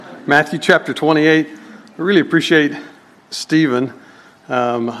Matthew chapter 28. I really appreciate Stephen,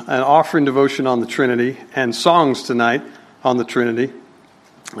 an offering devotion on the Trinity and songs tonight on the Trinity.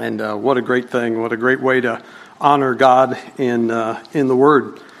 And what a great thing, what a great way to honor God in the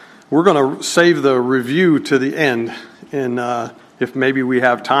Word. We're going to save the review to the end, and if maybe we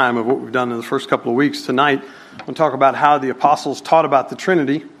have time of what we've done in the first couple of weeks. Tonight, I'm going to talk about how the apostles taught about the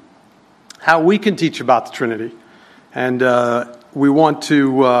Trinity, how we can teach about the Trinity. And we want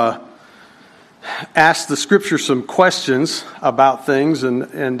to ask the Scripture some questions about things.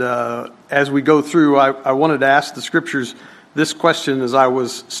 And as we go through, I wanted to ask the Scriptures this question as I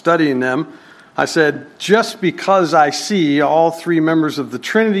was studying them. I said, just because I see all three members of the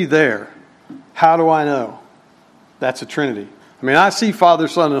Trinity there, how do I know that's a Trinity? I mean, I see Father,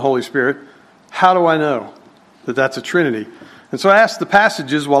 Son, and Holy Spirit. How do I know that that's a Trinity? And so I asked the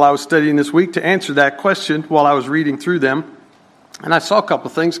passages while I was studying this week to answer that question while I was reading through them. And I saw a couple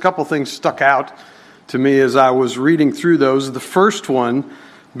of things. A couple of things stuck out to me as I was reading through those. The first one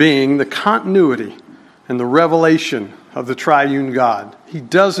being the continuity and the revelation of the triune God. He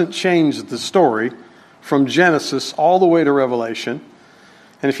doesn't change the story from Genesis all the way to Revelation.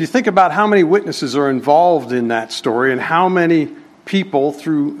 And if you think about how many witnesses are involved in that story and how many people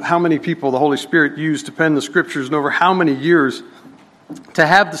the Holy Spirit used to pen the Scriptures and over how many years to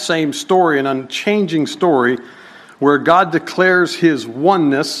have the same story, an unchanging story, where God declares His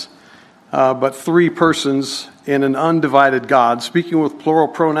oneness, but three persons in an undivided God. Speaking with plural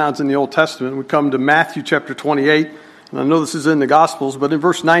pronouns in the Old Testament, we come to Matthew chapter 28, and I know this is in the Gospels, but in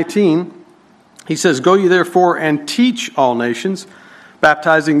verse 19, He says, "Go ye therefore and teach all nations,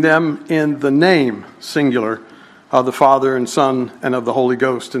 baptizing them in the name, singular, of the Father and Son and of the Holy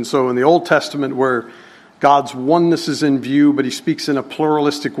Ghost." And so in the Old Testament, where God's oneness is in view, but He speaks in a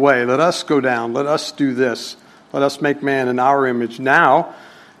pluralistic way, let us go down, let us do this, let us make man in our image. Now,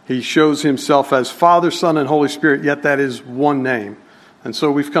 He shows Himself as Father, Son, and Holy Spirit, yet that is one name. And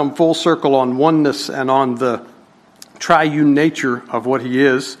so we've come full circle on oneness and on the triune nature of what He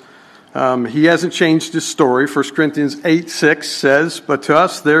is. He hasn't changed His story. 1 Corinthians 8:6 says, "But to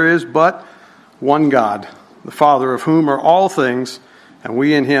us there is but one God, the Father, of whom are all things, and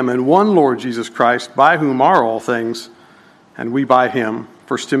we in Him, and one Lord Jesus Christ, by whom are all things, and we by Him."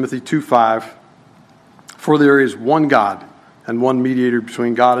 1 Timothy 2:5, "For there is one God, and one mediator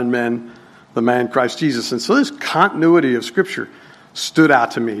between God and men, the man Christ Jesus." And so this continuity of Scripture stood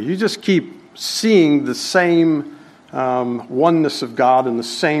out to me. You just keep seeing the same oneness of God and the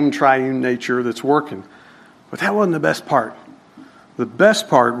same triune nature that's working. But that wasn't the best part. The best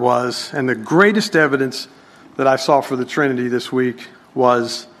part was, and the greatest evidence that I saw for the Trinity this week,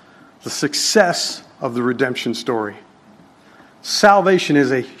 was the success of the redemption story. Salvation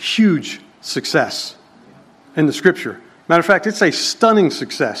is a huge success in the Scripture. Matter of fact, it's a stunning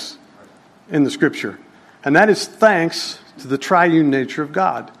success in the Scripture. And that is thanks to the triune nature of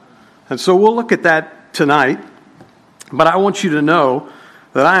God. And so we'll look at that tonight. But I want you to know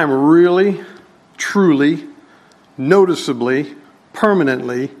that I am really, truly, noticeably,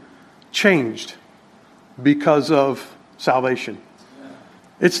 permanently changed because of salvation.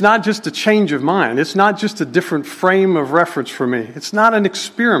 It's not just a change of mind. It's not just a different frame of reference for me. It's not an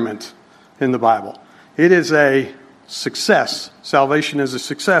experiment in the Bible. It is a success. Salvation is a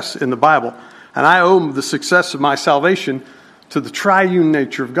success in the Bible. And I owe the success of my salvation to the triune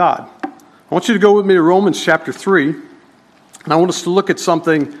nature of God. I want you to go with me to Romans chapter 3. And I want us to look at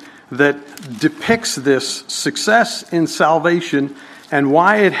something that depicts this success in salvation and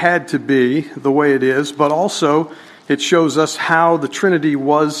why it had to be the way it is, but also it shows us how the Trinity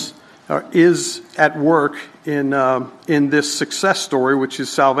is at work in this success story, which is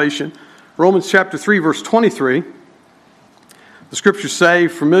salvation. Romans chapter 3, verse 23. The Scriptures say,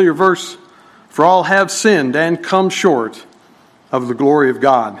 familiar verse, "For all have sinned and come short of the glory of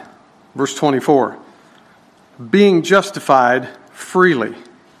God." Verse 24. "Being justified freely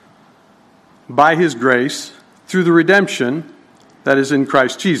by His grace through the redemption that is in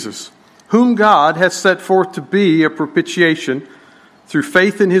Christ Jesus, whom God hath set forth to be a propitiation through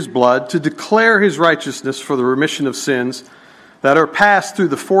faith in His blood, to declare His righteousness for the remission of sins that are passed through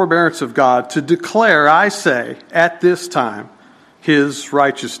the forbearance of God, to declare, I say, at this time, His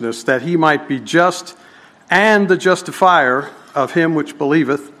righteousness, that He might be just and the justifier of him which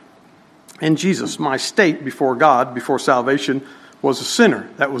believeth in Jesus." My state before God, before salvation, was a sinner.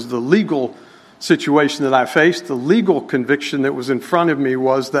 That was the legal situation that I faced. The legal conviction that was in front of me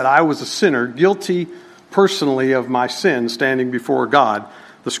was that I was a sinner, guilty personally of my sin, standing before God.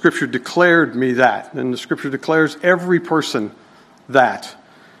 The Scripture declared me that, and the Scripture declares every person that.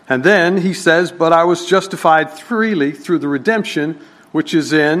 And then he says, "But I was justified freely through the redemption which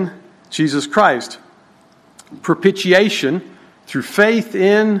is in Jesus Christ. Propitiation through faith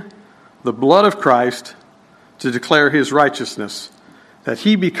in the blood of Christ to declare his righteousness, that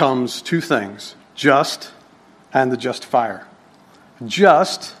he becomes two things, just and the justifier.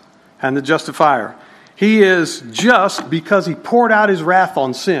 Just and the justifier. He is just because he poured out his wrath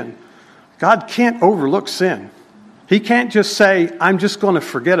on sin. God can't overlook sin. He can't just say, I'm just going to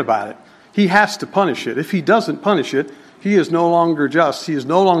forget about it. He has to punish it. If he doesn't punish it, he is no longer just. He is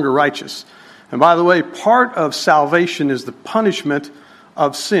no longer righteous. And by the way, part of salvation is the punishment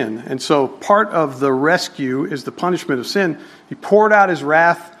of sin. And so part of the rescue is the punishment of sin. He poured out his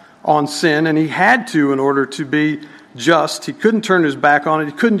wrath on sin, and he had to in order to be just. He couldn't turn his back on it.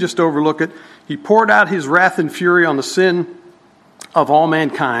 He couldn't just overlook it. He poured out his wrath and fury on the sin of all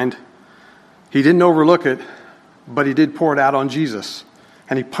mankind. He didn't overlook it, but he did pour it out on Jesus.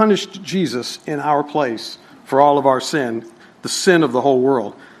 And he punished Jesus in our place for all of our sin, the sin of the whole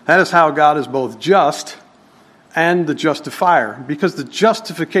world. That is how God is both just and the justifier, because the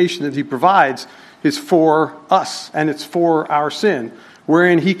justification that he provides is for us, and it's for our sin,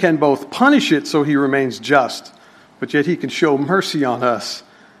 wherein he can both punish it so he remains just, but yet he can show mercy on us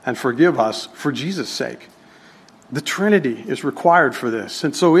and forgive us for Jesus' sake. The Trinity is required for this.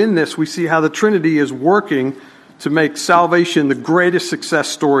 And so in this, we see how the Trinity is working to make salvation the greatest success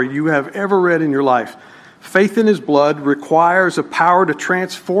story you have ever read in your life. Faith in his blood requires a power to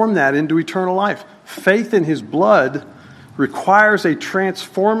transform that into eternal life. Faith in his blood requires a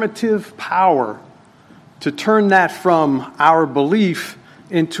transformative power to turn that from our belief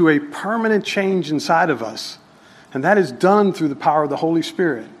into a permanent change inside of us. And that is done through the power of the Holy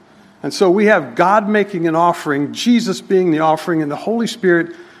Spirit. And so we have God making an offering, Jesus being the offering, and the Holy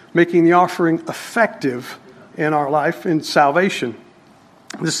Spirit making the offering effective in our life, in salvation.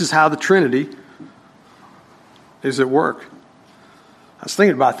 This is how the Trinity is at work. I was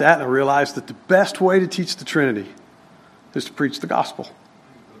thinking about that, and I realized that the best way to teach the Trinity is to preach the gospel.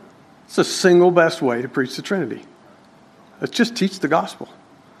 It's the single best way to preach the Trinity. Let's just teach the gospel.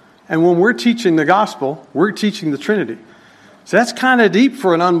 And when we're teaching the gospel, we're teaching the Trinity. So that's kind of deep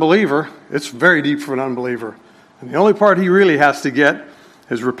for an unbeliever. It's very deep for an unbeliever. And the only part he really has to get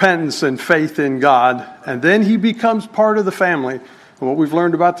is repentance and faith in God. And then he becomes part of the family. And what we've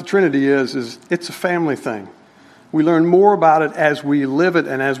learned about the Trinity is it's a family thing. We learn more about it as we live it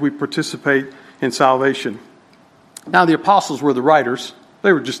and as we participate in salvation. Now, the apostles were the writers.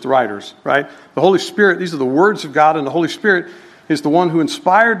 They were just the writers, right? The Holy Spirit, these are the words of God, and the Holy Spirit is the one who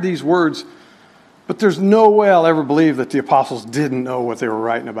inspired these words. But there's no way I'll ever believe that the apostles didn't know what they were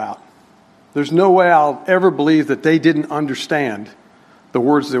writing about. There's no way I'll ever believe that they didn't understand the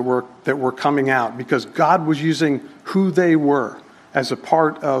words that were coming out, because God was using who they were as a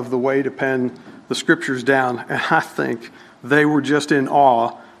part of the way to pen the scriptures down. And I think they were just in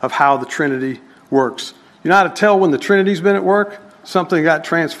awe of how the Trinity works. You know how to tell when the Trinity's been at work? Something got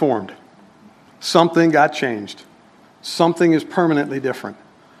transformed. Something got changed. Something is permanently different.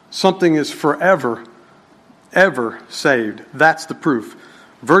 Something is forever, ever saved. That's the proof.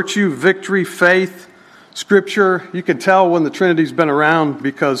 Virtue, victory, faith, Scripture. You can tell when the Trinity's been around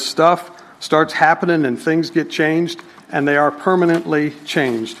because stuff starts happening and things get changed, and they are permanently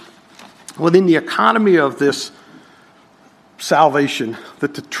changed. Within the economy of this salvation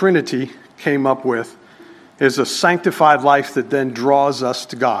that the Trinity came up with is a sanctified life that then draws us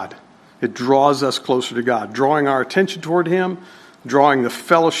to God. It draws us closer to God, drawing our attention toward Him, drawing the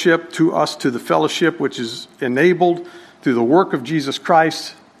fellowship to us to the fellowship which is enabled through the work of Jesus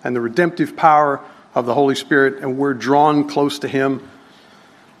Christ and the redemptive power of the Holy Spirit, and we're drawn close to Him.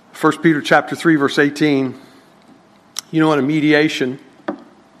 1 Peter chapter 3, verse 18, you know, in a mediation,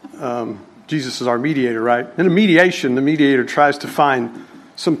 Jesus is our mediator, right? In a mediation, the mediator tries to find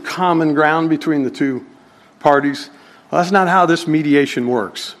some common ground between the two parties. Well, that's not how this mediation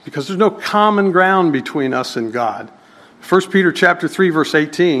works, because there's no common ground between us and God. 1 Peter chapter 3, verse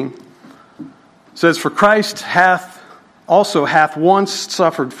 18 says, "For Christ hath once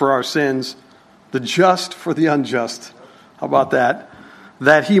suffered for our sins, the just for the unjust." How about that?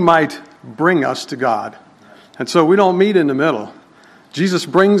 That He might bring us to God. And so we don't meet in the middle. Jesus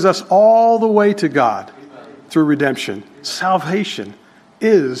brings us all the way to God through redemption. Salvation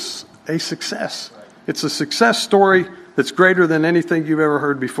is a success. It's a success story that's greater than anything you've ever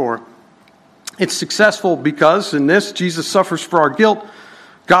heard before. It's successful because in this, Jesus suffers for our guilt.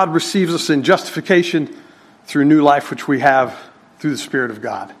 God receives us in justification through new life, which we have through the Spirit of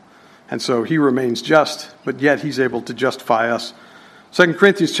God. And so He remains just, but yet He's able to justify us. 2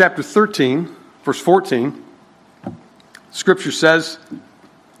 Corinthians chapter 13, verse 14, Scripture says,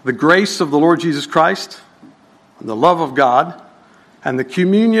 "The grace of the Lord Jesus Christ, and the love of God, and the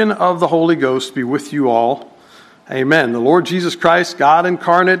communion of the Holy Ghost be with you all. Amen. The Lord Jesus Christ, God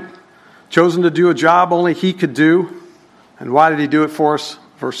incarnate, chosen to do a job only he could do. And why did he do it for us?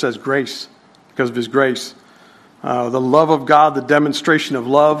 Verse says grace, because of his grace. The love of God, the demonstration of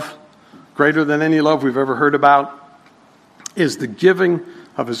love, greater than any love we've ever heard about, is the giving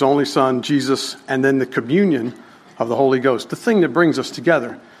of his only Son, Jesus, and then the communion of the Holy Ghost, the thing that brings us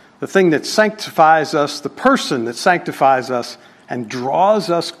together, the thing that sanctifies us, the person that sanctifies us and draws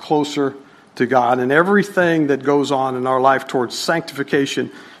us closer to God. And everything that goes on in our life towards sanctification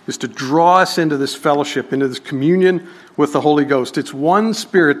is to draw us into this fellowship, into this communion with the Holy Ghost. It's one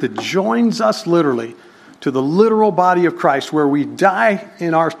Spirit that joins us literally to the literal body of Christ, where we die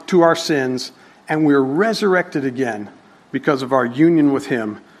to our sins and we're resurrected again because of our union with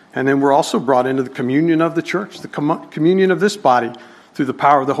him. And then we're also brought into the communion of the church, the communion of this body through the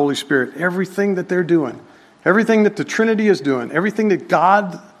power of the Holy Spirit. Everything that they're doing, everything that the Trinity is doing, everything that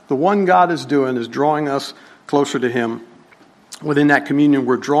God, the one God, is doing is drawing us closer to him. Within that communion,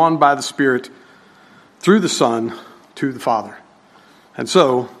 we're drawn by the Spirit through the Son to the Father. And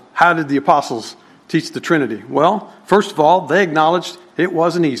so, how did the apostles teach the Trinity? Well, first of all, they acknowledged it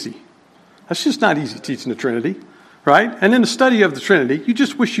wasn't easy. That's just not easy teaching the Trinity, right? And in the study of the Trinity, you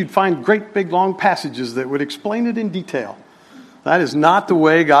just wish you'd find great big long passages that would explain it in detail. That is not the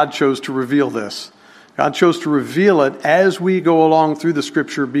way God chose to reveal this. God chose to reveal it as we go along through the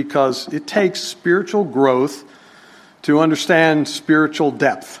Scripture, because it takes spiritual growth to understand spiritual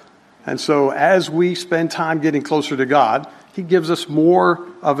depth. And so as we spend time getting closer to God, he gives us more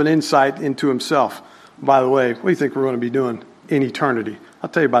of an insight into himself. By the way, what do you think we're going to be doing in eternity? I'll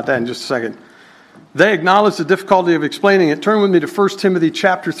tell you about that in just a second. They acknowledge the difficulty of explaining it. Turn with me to 1 Timothy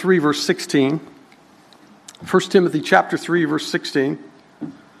chapter 3, verse 16. 1 Timothy chapter 3, verse 16.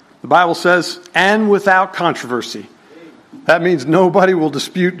 The Bible says, and without controversy. That means nobody will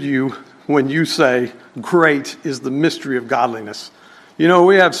dispute you when you say, great is the mystery of godliness. You know,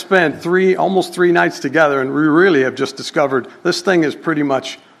 we have spent almost three nights together, and we really have just discovered this thing is pretty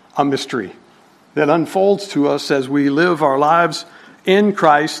much a mystery that unfolds to us as we live our lives in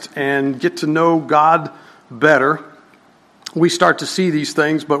Christ and get to know God better. We start to see these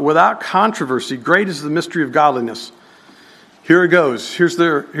things, but without controversy, great is the mystery of godliness. Here it goes. Here's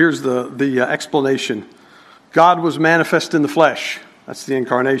the explanation. God was manifest in the flesh. That's the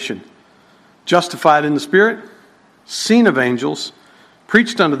incarnation. Justified in the Spirit, seen of angels,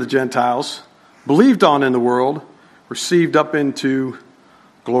 preached unto the Gentiles, believed on in the world, received up into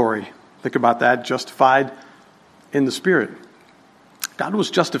glory. Think about that. Justified in the Spirit. God was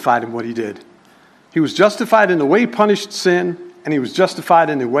justified in what he did. He was justified in the way he punished sin, and he was justified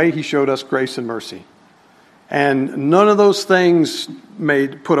in the way he showed us grace and mercy. And none of those things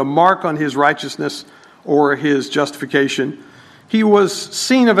put a mark on his righteousness or his justification. He was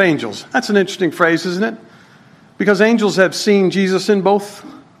seen of angels. That's an interesting phrase, isn't it? Because angels have seen Jesus in both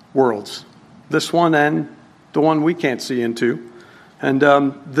worlds, this one and the one we can't see into. And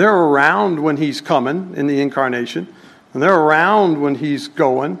they're around when he's coming in the incarnation. And they're around when he's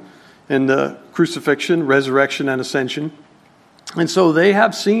going in the crucifixion, resurrection, and ascension. And so they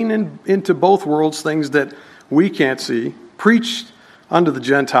have seen into both worlds things that we can't see, preached unto the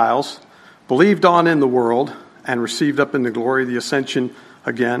Gentiles, believed on in the world, and received up in the glory of the ascension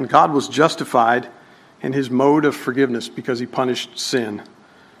again. God was justified in his mode of forgiveness because he punished sin.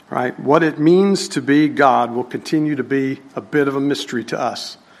 Right? What it means to be God will continue to be a bit of a mystery to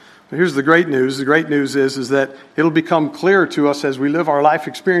us. But here's the great news. The great news is that it'll become clear to us as we live our life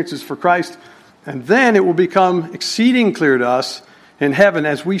experiences for Christ, and then it will become exceeding clear to us in heaven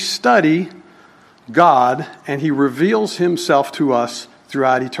as we study God and he reveals himself to us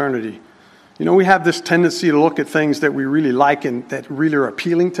throughout eternity. You know, we have this tendency to look at things that we really like and that really are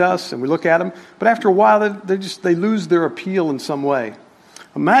appealing to us, and we look at them, but after a while they lose their appeal in some way.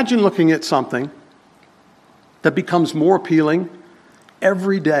 Imagine looking at something that becomes more appealing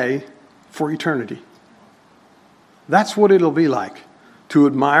every day for eternity. That's what it'll be like to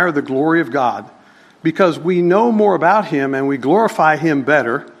admire the glory of God, because we know more about him and we glorify him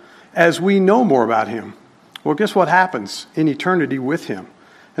better as we know more about him. Well, guess what happens in eternity with him?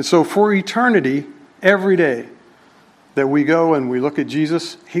 And so for eternity, every day that we go and we look at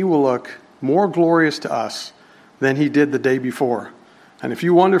Jesus, he will look more glorious to us than he did the day before. And if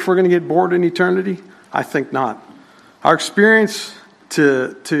you wonder if we're going to get bored in eternity, I think not. Our experience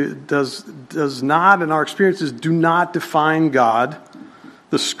does not, and our experiences do not define God.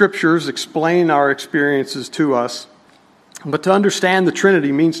 The Scriptures explain our experiences to us. But to understand the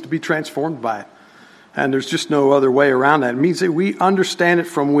Trinity means to be transformed by it. And there's just no other way around that. It means that we understand it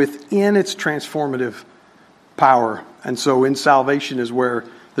from within its transformative power And so in salvation is where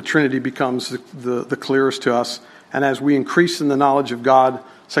the Trinity becomes the clearest to us. And as we increase in the knowledge of God,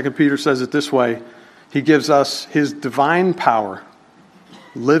 2 Peter says it this way, He gives us His divine power,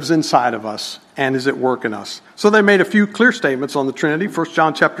 lives inside of us, and is at work in us. So they made a few clear statements on the Trinity. 1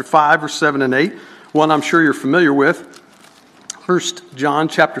 John chapter 5, verse 7 and 8. One I'm sure you're familiar with. 1 John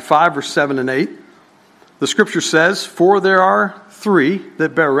chapter 5, verse 7 and 8. The Scripture says, "For there are three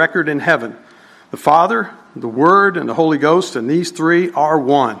that bear record in heaven, the Father, the Word, and the Holy Ghost, and these three are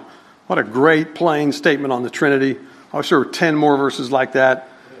one." What a great plain statement on the Trinity. I'm sure 10 more verses like that.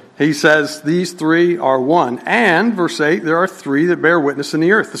 He says, these three are one. And, verse 8, there are three that bear witness in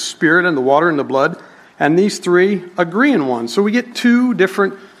the earth, the Spirit and the water and the blood, and these three agree in one. So we get two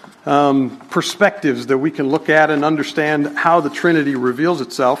different perspectives that we can look at and understand how the Trinity reveals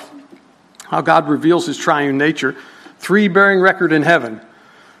itself, how God reveals His triune nature. Three bearing record in heaven,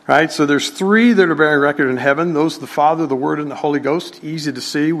 right? So there's three that are bearing record in heaven. Those are the Father, the Word, and the Holy Ghost. Easy to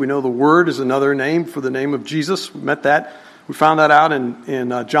see. We know the Word is another name for the name of Jesus. We met that. We found that out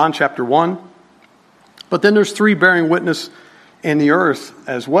in John chapter 1. But then there's three bearing witness in the earth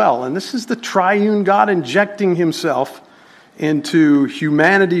as well. And this is the triune God injecting Himself into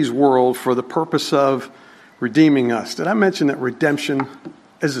humanity's world for the purpose of redeeming us. Did I mention that redemption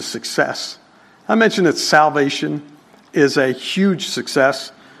is a success? I mentioned that salvation is a huge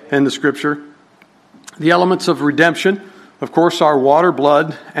success in the Scripture. The elements of redemption, of course, are water,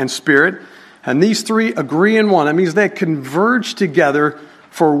 blood, and spirit. And these three agree in one. That means they converge together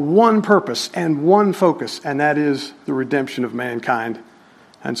for one purpose and one focus, and that is the redemption of mankind.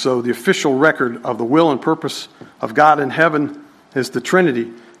 And so the official record of the will and purpose of God in heaven is the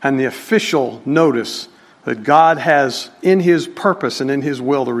Trinity. And the official notice that God has in His purpose and in His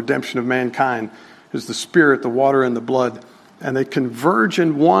will, the redemption of mankind, is the Spirit, the water, and the blood. And they converge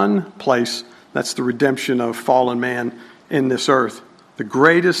in one place. That's the redemption of fallen man in this earth. The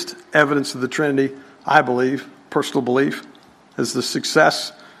greatest evidence of the Trinity, I believe, personal belief, is the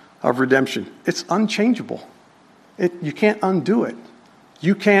success of redemption. It's unchangeable. You can't undo it.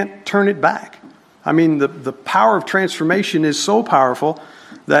 You can't turn it back. I mean, the power of transformation is so powerful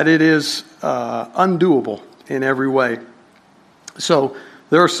that it is undoable in every way. So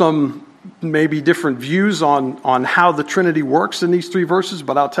there are some maybe different views on how the Trinity works in these three verses,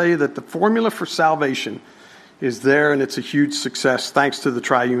 but I'll tell you that the formula for salvation is there, and it's a huge success thanks to the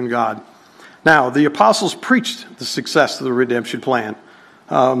triune God. Now, the apostles preached the success of the redemption plan.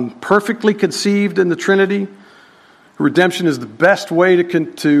 Perfectly conceived in the Trinity, redemption is the best way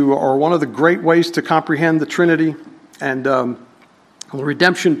or one of the great ways to comprehend the Trinity. And the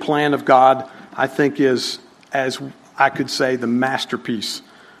redemption plan of God, I think, is, as I could say, the masterpiece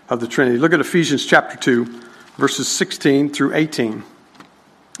of the Trinity. Look at Ephesians chapter 2, verses 16 through 18.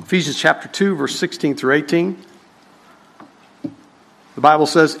 Ephesians chapter 2, verse 16 through 18. The Bible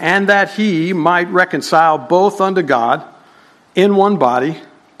says, "And that He might reconcile both unto God in one body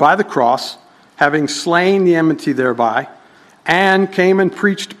by the cross, having slain the enmity thereby, and came and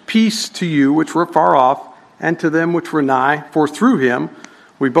preached peace to you which were far off, and to them which were nigh. For through Him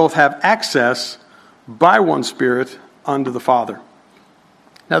we both have access by one Spirit unto the Father."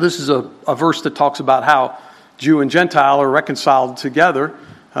 Now this is a verse that talks about how Jew and Gentile are reconciled together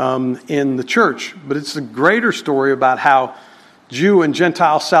in the church. But it's a greater story about how Jew and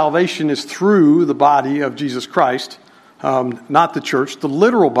Gentile salvation is through the body of Jesus Christ, not the church, the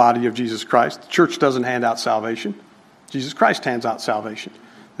literal body of Jesus Christ. The church doesn't hand out salvation. Jesus Christ hands out salvation.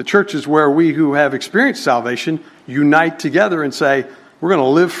 The church is where we who have experienced salvation unite together and say, we're going to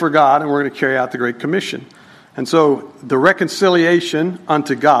live for God and we're going to carry out the Great Commission. And so the reconciliation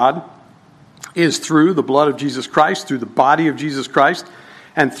unto God is through the blood of Jesus Christ, through the body of Jesus Christ.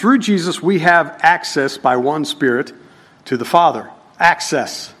 And through Jesus we have access by one Spirit to the Father.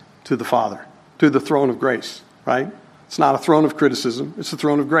 Access to the Father, to the throne of grace, right? It's not a throne of criticism, it's a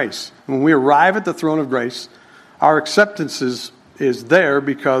throne of grace. When we arrive at the throne of grace, our acceptance is there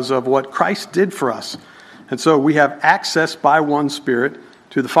because of what Christ did for us. And so we have access by one Spirit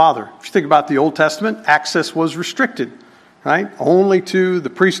to the Father. If you think about the Old Testament, access was restricted, right? Only to the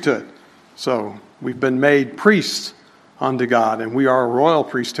priesthood. So we've been made priests unto God, and we are a royal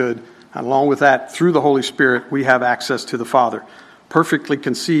priesthood. And along with that, through the Holy Spirit, we have access to the Father. Perfectly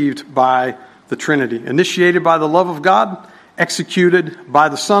conceived by the Trinity. Initiated by the love of God, executed by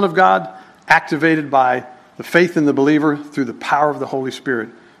the Son of God, activated by the faith in the believer through the power of the Holy Spirit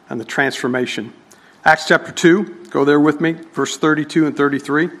and the transformation. Acts chapter 2, go there with me, verse 32 and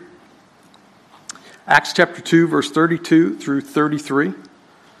 33. Acts chapter 2, verse 32 through 33.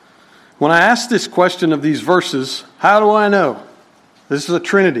 When I ask this question of these verses, how do I know? This is a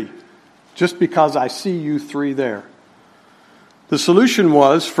Trinity. Just because I see you three there. The solution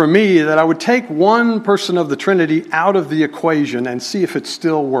was, for me, that I would take one person of the Trinity out of the equation and see if it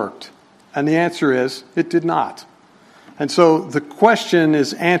still worked. And the answer is, it did not. And so the question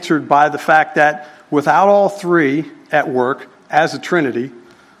is answered by the fact that without all three at work as a Trinity,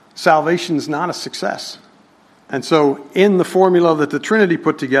 salvation is not a success. And so in the formula that the Trinity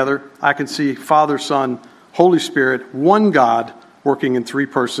put together, I can see Father, Son, Holy Spirit, one God working in three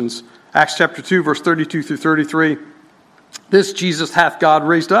persons. Acts chapter 2, verse 32 through 33. This Jesus hath God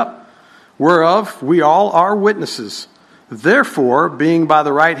raised up, whereof we all are witnesses. Therefore, being by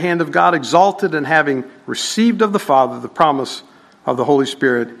the right hand of God exalted, and having received of the Father the promise of the Holy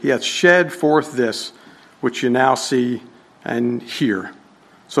Spirit, he hath shed forth this, which you now see and hear.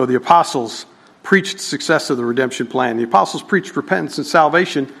 So the apostles preached success of the redemption plan. The apostles preached repentance and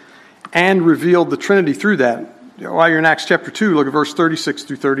salvation and revealed the Trinity through that. While you're in Acts chapter 2, look at verse 36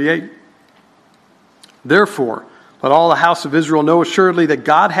 through 38. Therefore, let all the house of Israel know assuredly that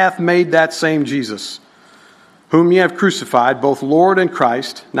God hath made that same Jesus, whom ye have crucified, both Lord and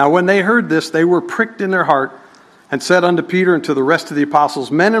Christ. Now when they heard this, they were pricked in their heart, and said unto Peter and to the rest of the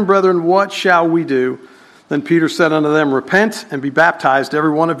apostles, Men and brethren, what shall we do? Then Peter said unto them, Repent and be baptized, every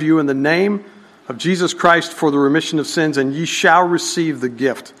one of you, in the name of Jesus Christ for the remission of sins, and ye shall receive the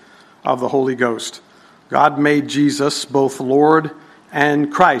gift of the Holy Ghost. God made Jesus both Lord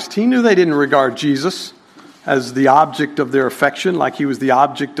and Christ. He knew they didn't regard Jesus as the object of their affection, like he was the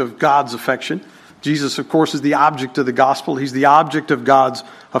object of God's affection. Jesus, of course, is the object of the gospel. He's the object of God's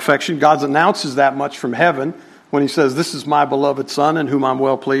affection. God announces that much from heaven when he says, This is my beloved Son in whom I'm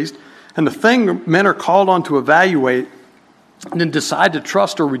well pleased. And the thing men are called on to evaluate and then decide to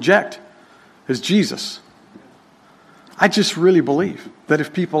trust or reject is Jesus. I just really believe that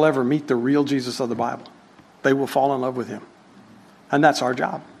if people ever meet the real Jesus of the Bible, they will fall in love with him. And that's our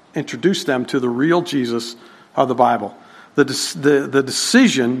job. Introduce them to the real Jesus of the Bible. The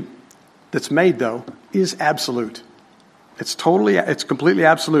decision that's made, though, is absolute. It's completely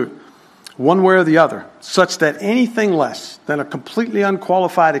absolute. One way or the other, such that anything less than a completely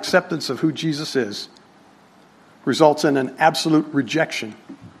unqualified acceptance of who Jesus is results in an absolute rejection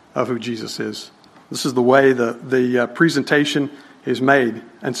of who Jesus is. This is the way the presentation is made.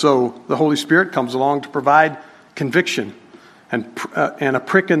 And so the Holy Spirit comes along to provide conviction and a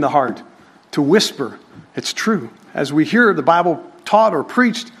prick in the heart, to whisper, it's true. As we hear the Bible taught or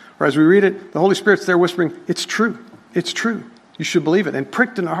preached, or as we read it, the Holy Spirit's there whispering, it's true. It's true. You should believe it. And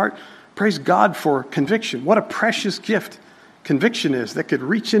pricked in the heart, praise God for conviction. What a precious gift conviction is that could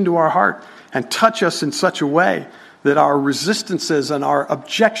reach into our heart and touch us in such a way that our resistances and our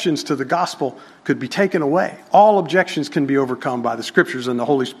objections to the gospel could be taken away. All objections can be overcome by the Scriptures and the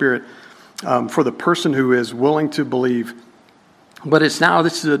Holy Spirit for the person who is willing to believe. But it's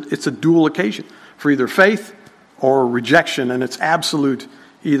a dual occasion for either faith or rejection, and it's absolute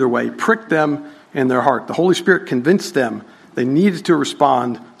either way. Prick them in their heart. The Holy Spirit convinced them they needed to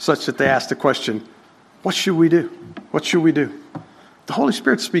respond such that they asked the question, what should we do? What should we do? The Holy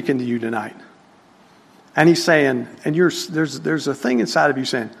Spirit's speaking to you tonight. And he's saying, and there's a thing inside of you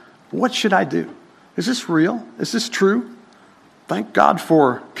saying, what should I do? Is this real? Is this true? Thank God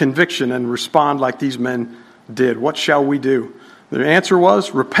for conviction and respond like these men did. What shall we do? The answer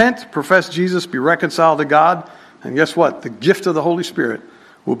was, repent, profess Jesus, be reconciled to God, and guess what? The gift of the Holy Spirit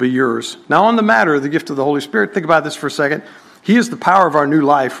will be yours. Now, on the matter of the gift of the Holy Spirit, think about this for a second. He is the power of our new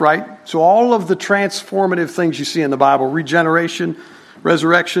life, right? So all of the transformative things you see in the Bible, regeneration,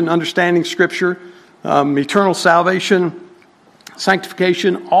 resurrection, understanding Scripture, eternal salvation,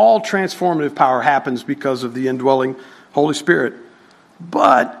 sanctification, all transformative power happens because of the indwelling Holy Spirit.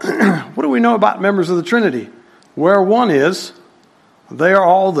 But what do we know about members of the Trinity? Where one is, they are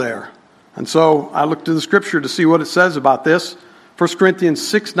all there. And so I looked to the Scripture to see what it says about this. 1 Corinthians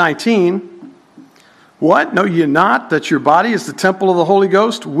 6:19. What? Know ye not that your body is the temple of the Holy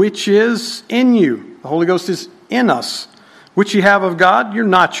Ghost, which is in you? The Holy Ghost is in us, which ye have of God. You're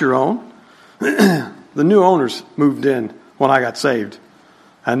not your own. The new owners moved in when I got saved.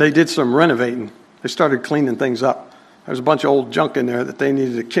 And they did some renovating. They started cleaning things up. There's a bunch of old junk in there that they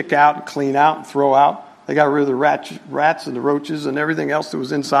needed to kick out and clean out and throw out. They got rid of the rats and the roaches and everything else that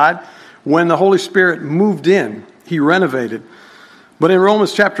was inside. When the Holy Spirit moved in, he renovated. But in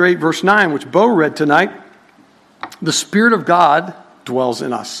Romans chapter 8, verse 9, which Bo read tonight, the Spirit of God dwells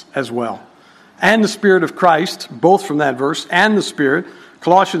in us as well. And the Spirit of Christ, both from that verse, and the Spirit,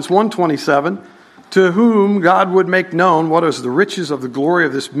 Colossians 1:27, to whom God would make known what is the riches of the glory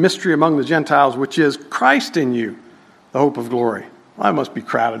of this mystery among the Gentiles, which is Christ in you, the hope of glory. Well, that must be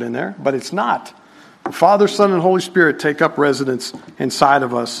crowded in there, but it's not. The Father, Son, and Holy Spirit take up residence inside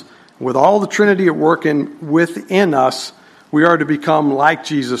of us. With all the Trinity at work within us, We are to become like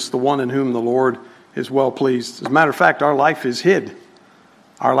Jesus, the one in whom the Lord is well pleased. As a matter of fact, our life is hid.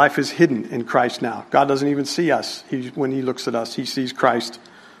 Our life is hidden in Christ now. God doesn't even see us. When he looks at us, he sees Christ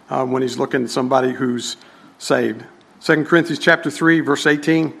when he's looking at somebody who's saved. 2 Corinthians chapter 3, verse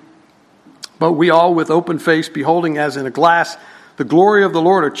 18. But we all with open face, beholding as in a glass the glory of the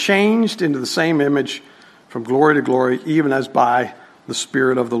Lord, are changed into the same image from glory to glory, even as by the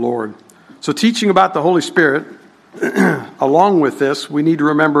Spirit of the Lord. So teaching about the Holy Spirit, along with this, we need to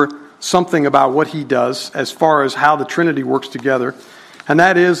remember something about what he does as far as how the Trinity works together. And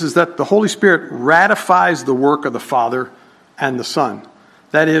that is that the Holy Spirit ratifies the work of the Father and the Son.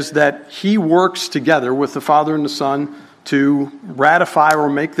 That is, that he works together with the Father and the Son to ratify or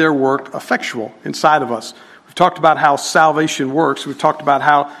make their work effectual inside of us. We've talked about how salvation works. We've talked about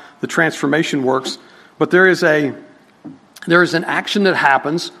how the transformation works. But there is an action that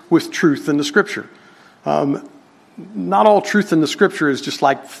happens with truth in the Scripture. Not all truth in the Scripture is just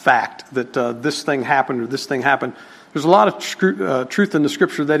like fact, that this thing happened or this thing happened. There's a lot of truth in the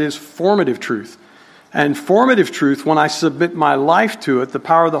Scripture that is formative truth. And formative truth, when I submit my life to it, the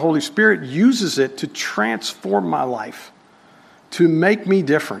power of the Holy Spirit uses it to transform my life, to make me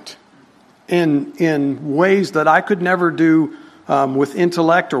different in ways that I could never do with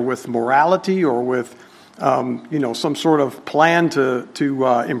intellect or with morality or with some sort of plan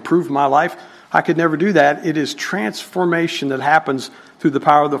to improve my life. I could never do that. It is transformation that happens through the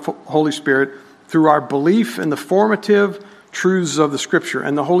power of the Holy Spirit, through our belief in the formative truths of the Scripture.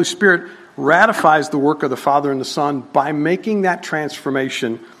 And the Holy Spirit ratifies the work of the Father and the Son by making that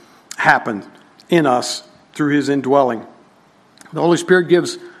transformation happen in us through his indwelling. The Holy Spirit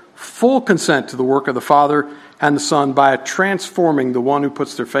gives full consent to the work of the Father and the Son by transforming the one who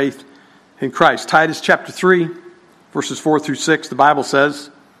puts their faith in Christ. Titus chapter 3, verses 4 through 6, the Bible says,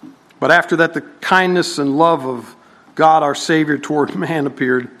 "But after that the kindness and love of God our Savior toward man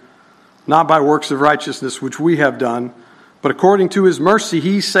appeared, not by works of righteousness which we have done, but according to his mercy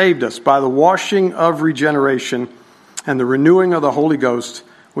he saved us by the washing of regeneration and the renewing of the Holy Ghost,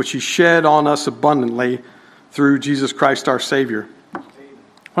 which he shed on us abundantly through Jesus Christ our Savior."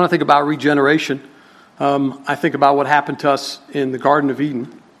 When I think about regeneration, I think about what happened to us in the Garden of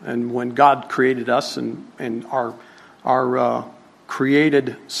Eden, and when God created us and our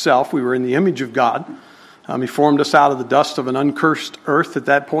created self. We were in the image of God. He formed us out of the dust of an uncursed earth at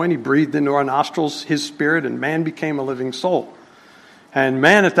that point. He breathed into our nostrils his spirit, and man became a living soul. And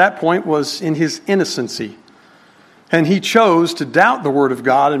man at that point was in his innocency. And he chose to doubt the word of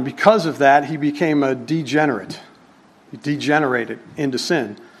God, and because of that, he became a degenerate. He degenerated into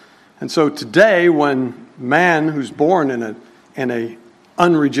sin. And so today, when man who's born in a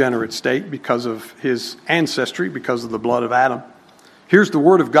unregenerate state because of his ancestry, because of the blood of Adam, hears the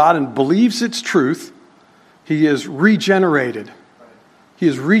word of God and believes its truth, he is regenerated. He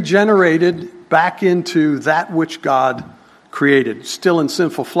is regenerated back into that which God created, still in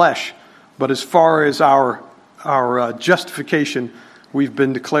sinful flesh. But as far as our justification, we've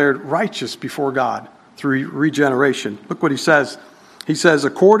been declared righteous before God through regeneration. Look what he says. He says,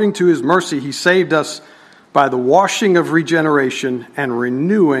 according to his mercy, he saved us by the washing of regeneration and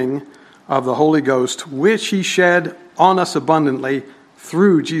renewing of the Holy Ghost, which he shed on us abundantly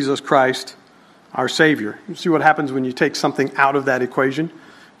through Jesus Christ, our Savior. You see what happens when you take something out of that equation?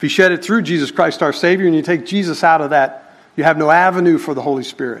 If you shed it through Jesus Christ, our Savior, and you take Jesus out of that, you have no avenue for the Holy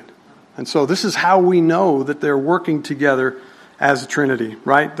Spirit. And so this is how we know that they're working together as a Trinity,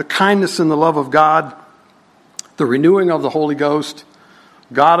 right? The kindness and the love of God, the renewing of the Holy Ghost,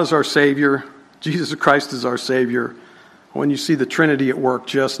 God is our Savior, Jesus Christ is our Savior. When you see the Trinity at work,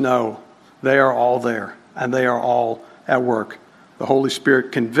 just know they are all there, and they are all at work. The Holy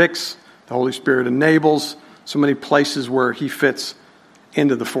Spirit convicts, the Holy Spirit enables, so many places where he fits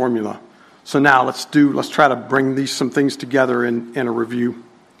into the formula. So now let's try to bring some things together in a review.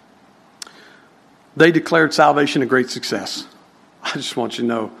 They declared salvation a great success. I just want you to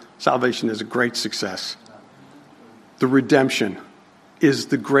know, salvation is a great success. The redemption is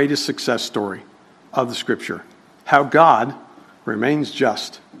the greatest success story of the Scripture. How God remains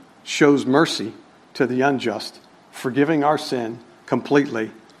just, shows mercy to the unjust, forgiving our sin completely,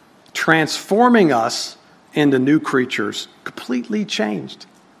 transforming us into new creatures, completely changed.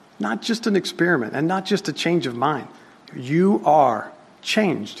 Not just an experiment and not just a change of mind. You are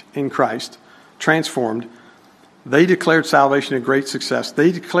changed in Christ, transformed. They declared salvation a great success.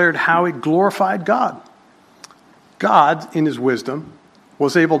 They declared how it glorified God. God, in his wisdom,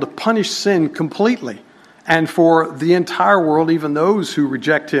 was able to punish sin completely. And for the entire world, even those who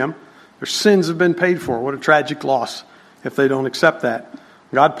reject him, their sins have been paid for. What a tragic loss if they don't accept that.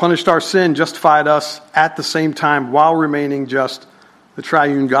 God punished our sin, justified us at the same time while remaining just. The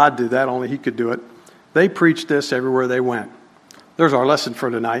triune God did that, only he could do it. They preached this everywhere they went. There's our lesson for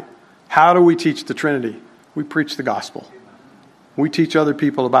tonight. How do we teach the Trinity? We preach the gospel. We teach other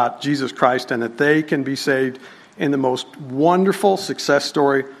people about Jesus Christ and that they can be saved in the most wonderful success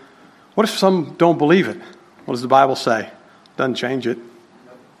story. What if some don't believe it? What does the Bible say? Doesn't change it.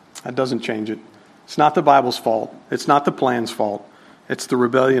 That doesn't change it. It's not the Bible's fault. It's not the plan's fault. It's the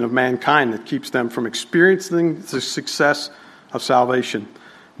rebellion of mankind that keeps them from experiencing the success of salvation.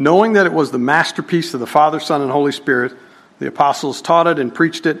 Knowing that it was the masterpiece of the Father, Son, and Holy Spirit, the apostles taught it and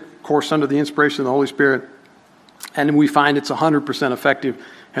preached it, of course, under the inspiration of the Holy Spirit. And we find it's 100% effective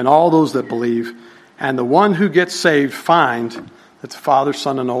in all those that believe. And the one who gets saved find that the Father,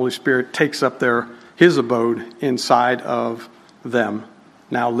 Son, and Holy Spirit takes up his abode inside of them,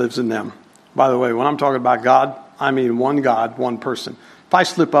 now lives in them. By the way, when I'm talking about God, I mean one God, one person. If I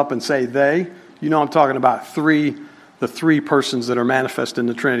slip up and say they, you know I'm talking about the three persons that are manifest in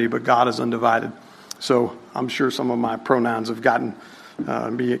the Trinity, but God is undivided. So I'm sure some of my pronouns have gotten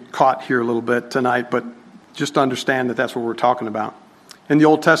be caught here a little bit tonight, but just understand that that's what we're talking about. In the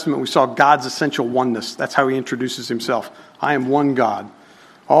Old Testament, we saw God's essential oneness. That's how he introduces himself. I am one God.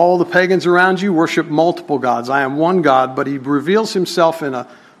 All the pagans around you worship multiple gods. I am one God, but he reveals himself in a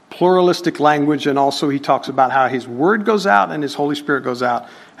pluralistic language, and also he talks about how his word goes out and his Holy Spirit goes out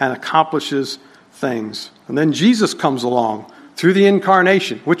and accomplishes things. And then Jesus comes along through the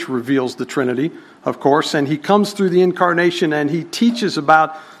incarnation, which reveals the Trinity, of course, and he comes through the incarnation and he teaches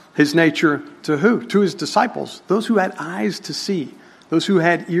about his nature to who? To his disciples, those who had eyes to see, those who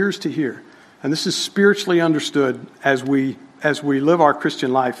had ears to hear. And this is spiritually understood as we live our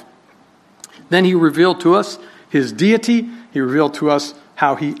Christian life. Then he revealed to us his deity. He revealed to us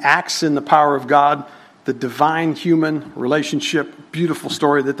how he acts in the power of God, the divine-human relationship, beautiful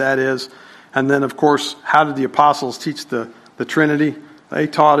story that is. And then, of course, how did the apostles teach the Trinity? They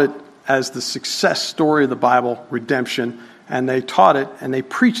taught it as the success story of the Bible, redemption. And they taught it and they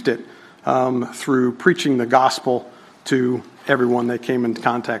preached it through preaching the gospel to everyone they came into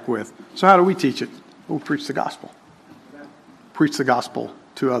contact with. So how do we teach it? We preach the gospel. Preach the gospel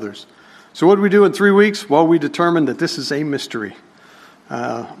to others. So what do we do in 3 weeks? Well, we determined that this is a mystery.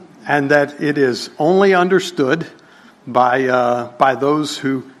 And that it is only understood by those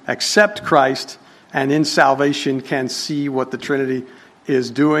who accept Christ and in salvation can see what the Trinity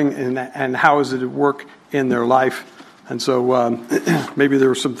is doing and how is it at work in their life. And so maybe there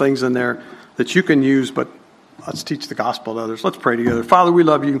are some things in there that you can use, but let's teach the gospel to others. Let's pray together. Father, we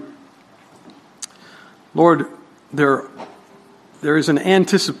love you. Lord, there is an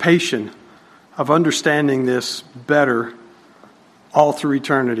anticipation of understanding this better all through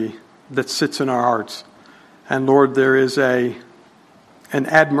eternity that sits in our hearts. And Lord, there is an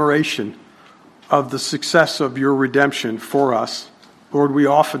admiration of the success of your redemption for us. Lord, we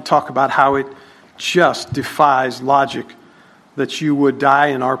often talk about how it just defies logic that you would die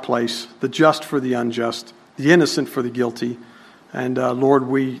in our place, the just for the unjust, the innocent for the guilty. And Lord,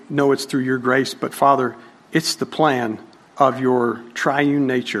 we know it's through your grace, but Father, it's the plan of your triune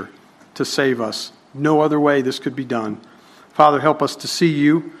nature to save us. No other way this could be done. Father, help us to see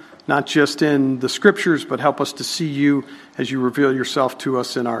you, not just in the scriptures, but help us to see you as you reveal yourself to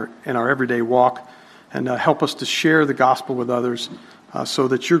us in our everyday walk. And help us to share the gospel with others so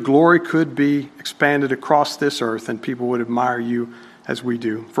that your glory could be expanded across this earth and people would admire you as we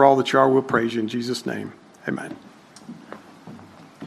do. For all that you are, we'll praise you in Jesus' name. Amen.